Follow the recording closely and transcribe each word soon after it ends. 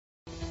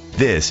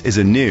This is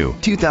a new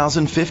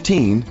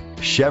 2015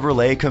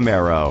 Chevrolet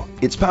Camaro.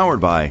 It's powered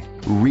by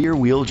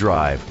rear-wheel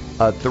drive,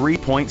 a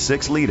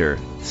 3.6-liter,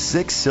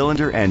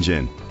 6-cylinder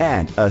engine,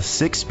 and a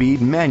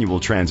 6-speed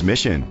manual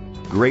transmission.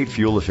 Great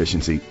fuel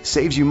efficiency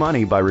saves you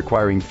money by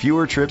requiring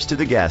fewer trips to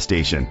the gas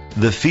station.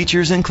 The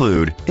features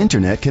include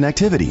internet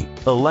connectivity,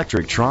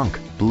 electric trunk,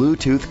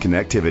 Bluetooth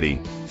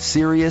connectivity,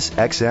 Sirius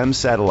XM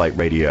satellite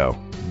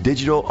radio,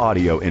 digital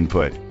audio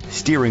input,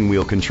 steering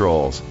wheel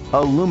controls,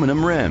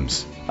 aluminum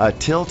rims, a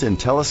tilt and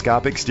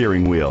telescopic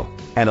steering wheel,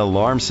 an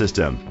alarm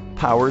system,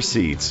 power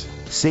seats.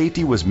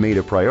 Safety was made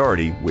a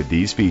priority with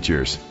these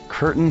features: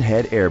 curtain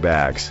head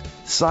airbags,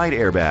 side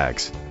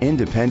airbags,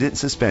 independent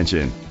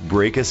suspension,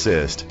 brake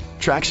assist,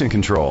 traction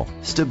control,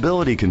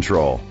 stability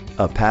control,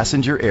 a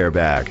passenger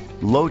airbag,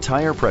 low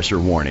tire pressure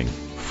warning,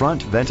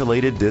 front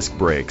ventilated disc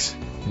brakes,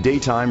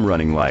 daytime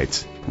running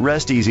lights.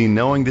 Rest easy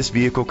knowing this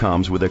vehicle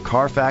comes with a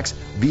Carfax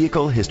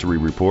Vehicle History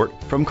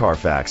Report from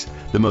Carfax,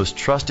 the most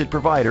trusted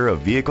provider of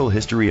vehicle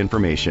history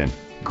information.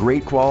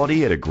 Great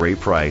quality at a great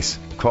price.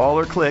 Call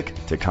or click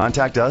to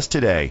contact us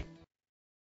today.